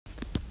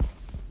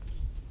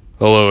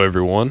Hello,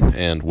 everyone,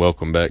 and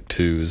welcome back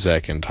to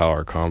Zach and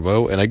Tyler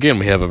Convo. And again,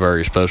 we have a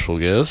very special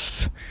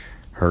guest.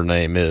 Her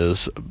name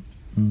is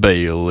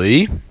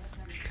Bailey.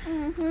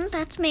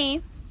 That's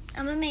me.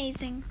 I'm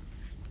amazing.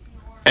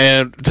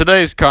 And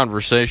today's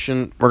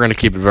conversation, we're going to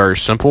keep it very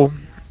simple,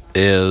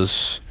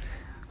 is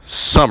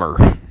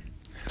summer.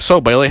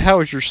 So, Bailey, how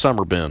has your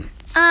summer been?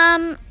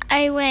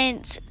 I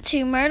went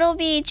to Myrtle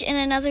Beach and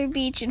another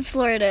beach in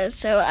Florida,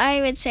 so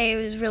I would say it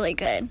was really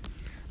good.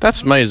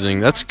 That's amazing.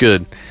 That's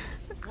good.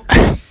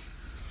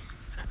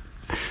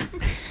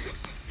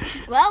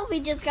 Well, we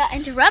just got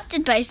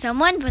interrupted by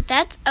someone, but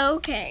that's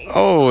okay.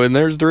 Oh, and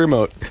there's the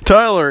remote.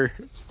 Tyler,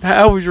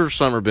 how has your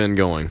summer been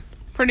going?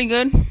 Pretty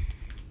good.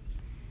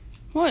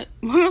 What?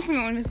 What else am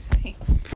I going to say?